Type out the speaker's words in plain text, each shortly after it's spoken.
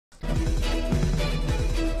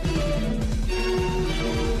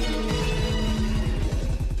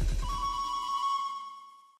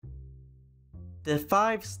The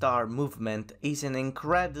five-star movement is an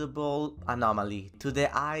incredible anomaly to the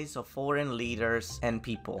eyes of foreign leaders and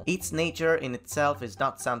people. Its nature in itself is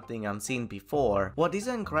not something unseen before. What is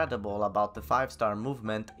incredible about the five-star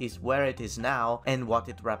movement is where it is now and what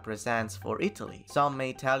it represents for Italy. Some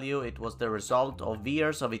may tell you it was the result of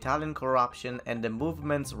years of Italian corruption, and the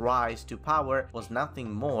movement's rise to power was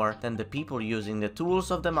nothing more than the people using the tools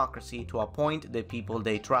of democracy to appoint the people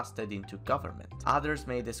they trusted into government. Others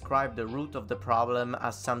may describe the root of the problem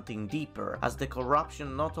as something deeper, as the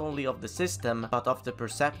corruption not only of the system but of the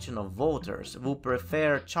perception of voters, who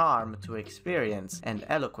prefer charm to experience and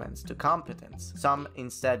eloquence to competence. Some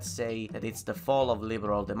instead say that it's the fall of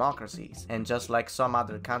liberal democracies, and just like some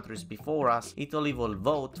other countries before us, Italy will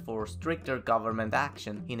vote for stricter government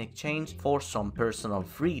action in exchange for some personal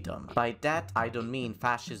freedom. By that I don't mean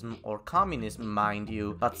fascism or communism, mind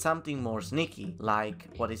you, but something more sneaky, like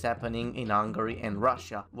what is happening in Hungary and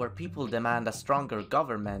Russia, where people demand a stronger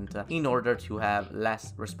government in order to have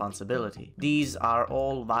less responsibility. These are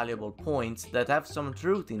all valuable points that have some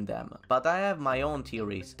truth in them, but I have my own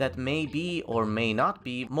theories that may be or may not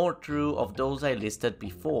be more true of those I listed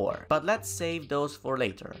before. But let's save those for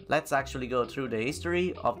later. Let's actually go through the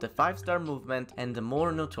history of the five-star movement and the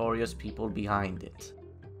more notorious people behind it.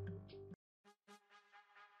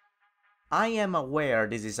 I am aware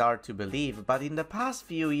this is hard to believe, but in the past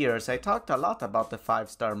few years I talked a lot about the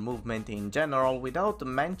five-star movement in general without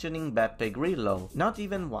mentioning Beppe Grillo, not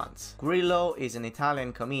even once. Grillo is an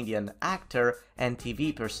Italian comedian, actor, and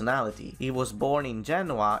TV personality. He was born in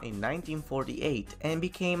Genoa in 1948 and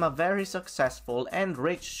became a very successful and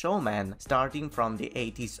rich showman starting from the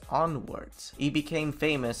 80s onwards. He became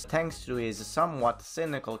famous thanks to his somewhat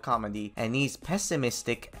cynical comedy and his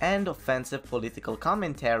pessimistic and offensive political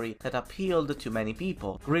commentary that appealed to many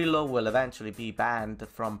people. Grillo will eventually be banned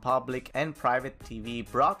from public and private TV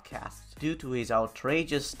broadcasts due to his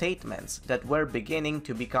outrageous statements that were beginning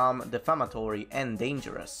to become defamatory and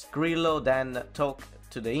dangerous. Grillo then took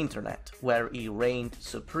to the internet, where he reigned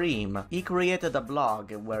supreme. He created a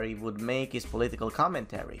blog where he would make his political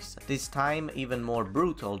commentaries, this time even more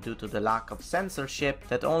brutal due to the lack of censorship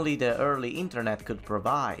that only the early internet could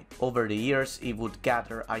provide. Over the years, he would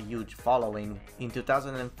gather a huge following. In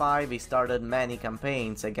 2005, he started many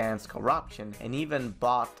campaigns against corruption and even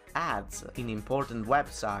bought ads in important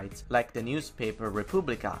websites like the newspaper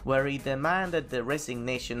Repubblica, where he demanded the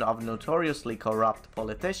resignation of notoriously corrupt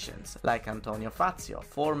politicians like Antonio Fazio,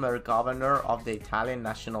 former governor of the Italian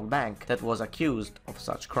National Bank, that was accused of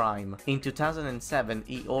such crime. In 2007,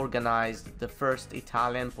 he organized the first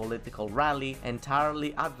Italian political rally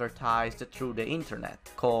entirely advertised through the internet,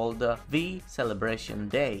 called V Celebration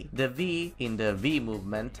Day. The V in the V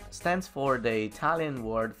movement stands for the Italian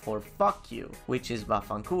word for fuck you, which is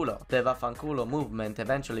vaffanculo. The Vaffanculo movement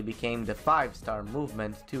eventually became the five-star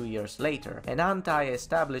movement 2 years later, an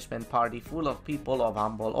anti-establishment party full of people of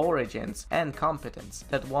humble origins and competence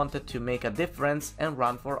that wanted to make a difference and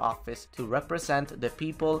run for office to represent the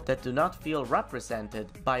people that do not feel represented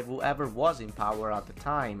by whoever was in power at the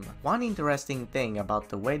time. One interesting thing about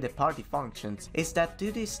the way the party functions is that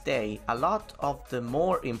to this day a lot of the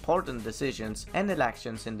more important decisions and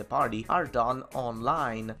elections in the party are done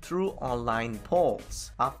online through online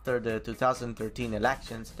polls. After the 2013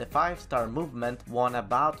 elections, the five-star movement won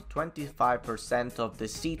about 25% of the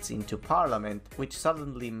seats into parliament, which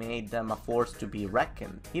suddenly made them a force to be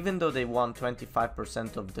reckoned. Even though they won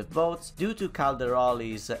 25% of the votes, due to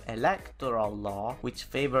Calderoli's electoral law, which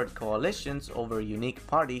favored coalitions over unique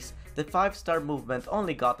parties, the five-star movement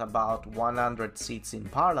only got about 100 seats in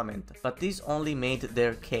parliament, but this only made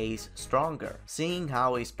their case stronger. Seeing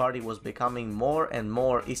how his party was becoming more and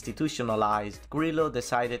more institutionalized, Grillo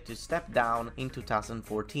decided to step down in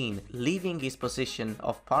 2014, leaving his position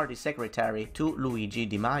of party secretary to Luigi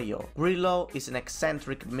Di Maio. Grillo is an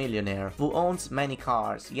eccentric millionaire who owns many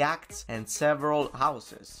cars, yachts, and several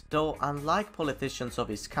houses. Though unlike politicians of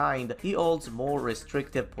his kind, he holds more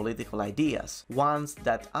restrictive political ideas, ones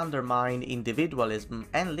that undermine individualism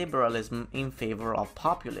and liberalism in favor of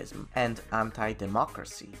populism and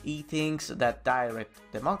anti-democracy. He thinks that direct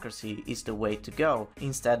democracy is the way to go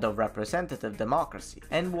instead of representative democracy,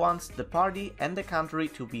 and wants the party and the country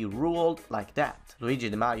to be ruled like that. Luigi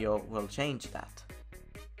Di Maio will change that.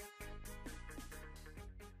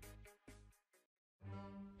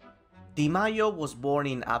 Di Maio was born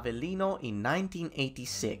in Avellino in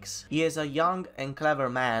 1986. He is a young and clever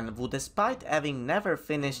man who, despite having never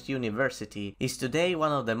finished university, is today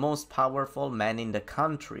one of the most powerful men in the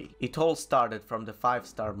country. It all started from the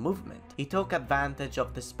five-star movement. He took advantage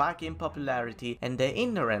of the spike in popularity and the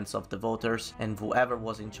ignorance of the voters and whoever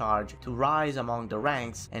was in charge to rise among the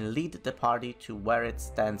ranks and lead the party to where it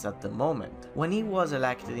stands at the moment. When he was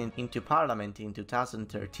elected into parliament in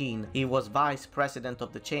 2013, he was vice president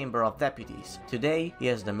of the Chamber of Deputies. Today, he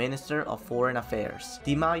is the Minister of Foreign Affairs.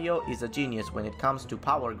 Di Maio is a genius when it comes to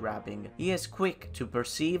power grabbing. He is quick to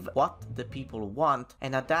perceive what the people want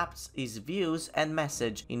and adapts his views and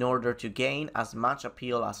message in order to gain as much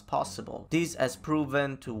appeal as possible. This has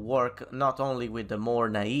proven to work not only with the more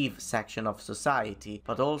naive section of society,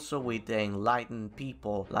 but also with the enlightened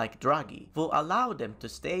people like Draghi, who allow them to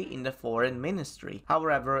stay in the foreign ministry.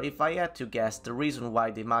 However, if I had to guess, the reason why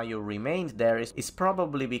Di Maio remained there is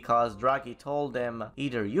probably because Draghi told them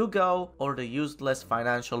either you go or the useless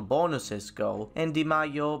financial bonuses go, and Di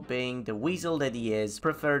Maio, being the weasel that he is,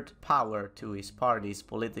 preferred power to his party's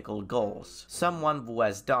political goals. Someone who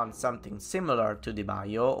has done something similar to Di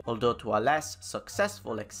Maio, although to a less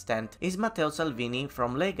successful extent, is Matteo Salvini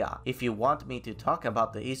from Lega. If you want me to talk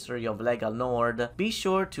about the history of Lega Nord, be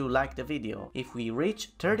sure to like the video. If we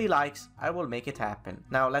reach 30 likes, I will make it happen.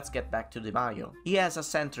 Now let's get back to Di Maio. He has a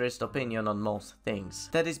centrist opinion on most things.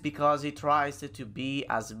 That is because he tries to be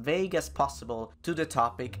as vague as possible to the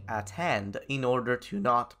topic at hand in order to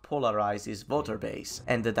not polarize his voter base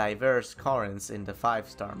and the diverse currents in the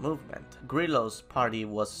five-star movement. Grillo's party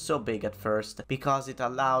was so big at first because it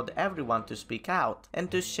allowed everyone to speak out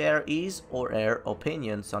and to share his or her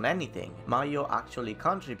opinions on anything. Maio actually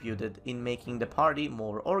contributed in making the party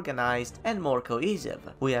more organized and more cohesive.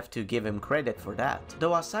 We have to give him credit for that.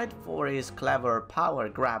 Though aside for his clever power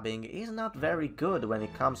grabbing, he's not very good when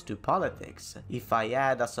it comes to politics. If I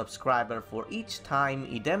had a subscriber for each time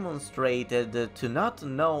he demonstrated to not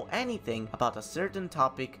know anything about a certain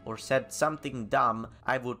topic or said something dumb,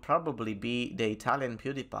 I would probably be the Italian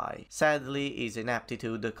PewDiePie. Sadly, his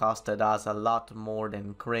ineptitude costed us a lot more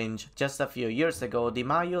than cringe. Just a few years ago, Di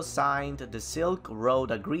Maio signed the Silk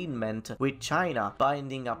Road Agreement with China,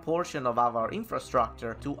 binding a portion of our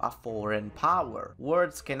infrastructure to a foreign power.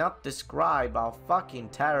 Words cannot describe how fucking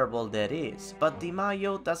terrible that is. But Di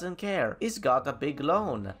Maio doesn't care. He's got a big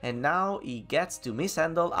loan, and now he gets to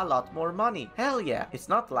mishandle a lot more money. Hell yeah, it's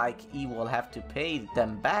not like he will have to pay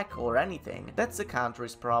them back or anything. That's the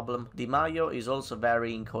country's problem. Di Maio is also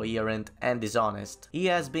very incoherent and dishonest. He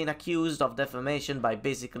has been accused of defamation by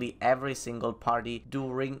basically every single party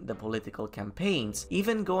during the political campaigns,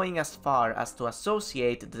 even going as far as to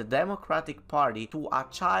associate the Democratic Party to a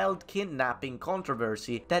child kidnapping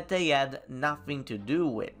controversy that they had nothing to do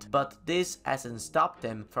with. But this hasn't stopped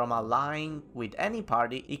him from allying with any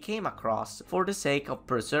party he came across for the sake of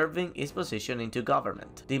preserving his position into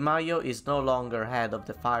government. Di Maio is no longer head of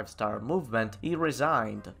the five-star movement. He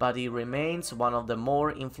resigned, but he remains one of the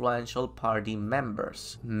more influential party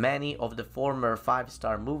members. Many of the former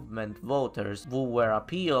five-star movement voters who were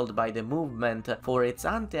appealed by the movement for its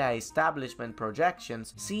anti-establishment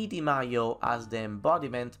projections see Di Maio as the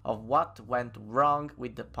embodiment of what went wrong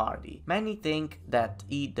with the party. Many think that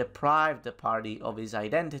he deprived the party of his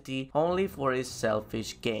identity only for his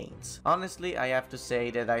selfish gains. Honestly, I have to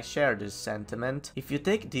say that I share this sentiment. If you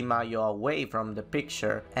take Di Maio away from the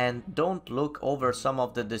picture and don't look over some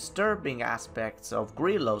of the disturbing aspects of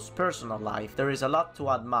Grillo's personal life, there is a lot to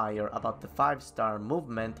admire about the five-star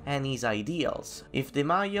movement and his ideals. If Di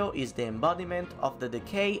Maio is the embodiment of the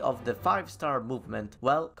decay of the five-star movement,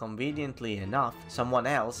 well, conveniently enough, someone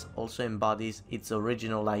else also embodies its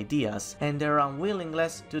original ideas and their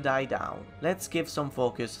unwillingness to die down. Let's give some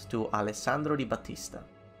focus to Alessandro Di Battista.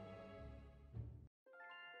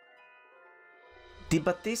 Di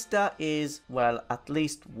Battista is, well, at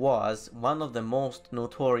least was, one of the most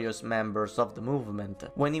notorious members of the movement.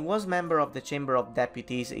 When he was member of the Chamber of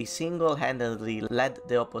Deputies, he single-handedly led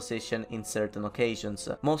the opposition in certain occasions,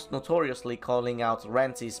 most notoriously calling out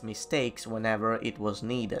Renzi's mistakes whenever it was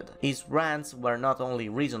needed. His rants were not only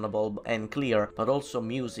reasonable and clear, but also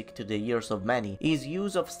music to the ears of many. His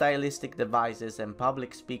use of stylistic devices and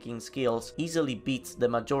public speaking skills easily beats the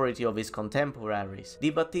majority of his contemporaries. Di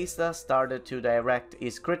Battista started to direct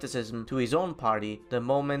his criticism to his own party the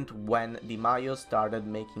moment when Di Maio started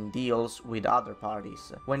making deals with other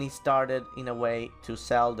parties, when he started in a way to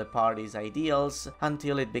sell the party's ideals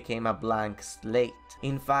until it became a blank slate.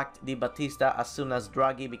 In fact, Di Battista, as soon as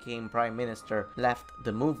Draghi became prime minister, left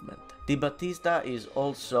the movement. Di Battista is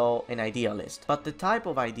also an idealist, but the type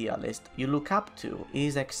of idealist you look up to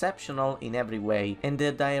is exceptional in every way and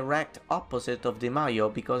the direct opposite of Di Maio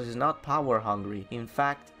because he's not power hungry. In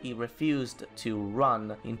fact, he refused to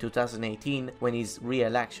run in 2018 when his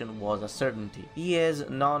re-election was a certainty. He is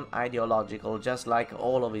non-ideological just like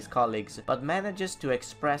all of his colleagues, but manages to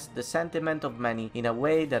express the sentiment of many in a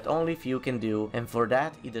way that only few can do, and for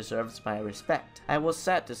that he deserves my respect. I was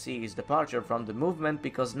sad to see his departure from the movement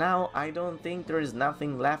because now I don't think there is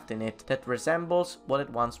nothing left in it that resembles what it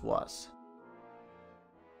once was.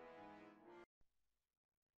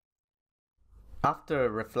 After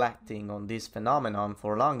reflecting on this phenomenon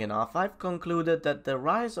for long enough, I've concluded that the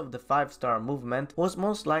rise of the five-star movement was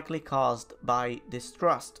most likely caused by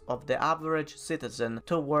distrust of the average citizen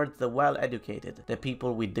toward the well-educated, the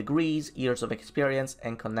people with degrees, years of experience,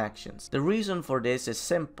 and connections. The reason for this is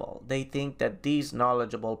simple. They think that these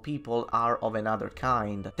knowledgeable people are of another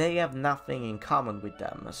kind. They have nothing in common with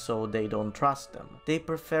them, so they don't trust them. They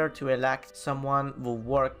prefer to elect someone who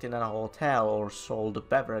worked in a hotel or sold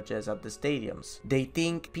beverages at the stadiums. They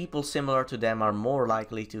think people similar to them are more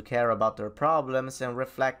likely to care about their problems and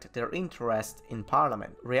reflect their interest in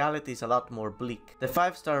parliament. Reality is a lot more bleak. The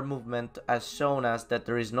five-star movement has shown us that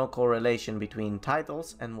there is no correlation between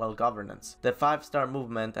titles and well-governance. The five-star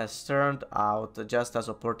movement has turned out just as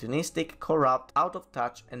opportunistic, corrupt, out of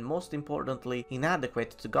touch, and most importantly,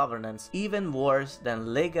 inadequate to governance, even worse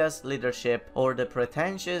than Lega's leadership or the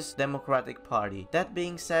pretentious Democratic Party. That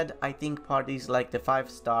being said, I think parties like the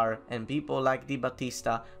five-star and people like Di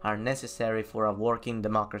Battista are necessary for a working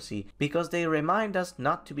democracy because they remind us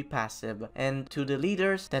not to be passive and to the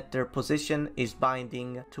leaders that their position is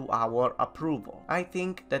binding to our approval. I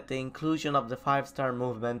think that the inclusion of the five-star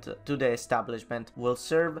movement to the establishment will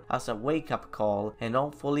serve as a wake-up call, and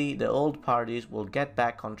hopefully the old parties will get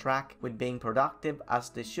back on track with being productive as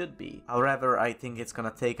they should be. However, I think it's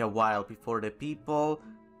gonna take a while before the people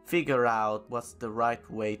figure out what's the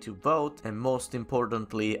right way to vote and most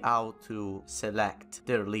importantly how to select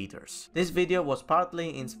their leaders. This video was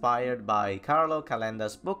partly inspired by Carlo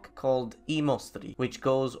Calenda's book called I Mostri, which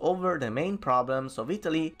goes over the main problems of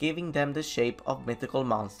Italy, giving them the shape of mythical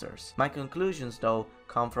monsters. My conclusions though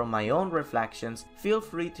come from my own reflections. Feel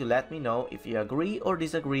free to let me know if you agree or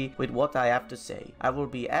disagree with what I have to say. I will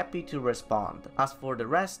be happy to respond. As for the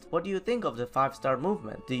rest, what do you think of the five-star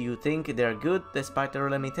movement? Do you think they're good despite their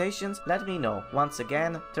limitations? Let me know. Once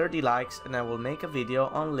again, 30 likes and I will make a video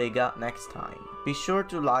on Lega next time. Be sure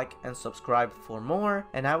to like and subscribe for more,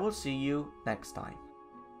 and I will see you next time.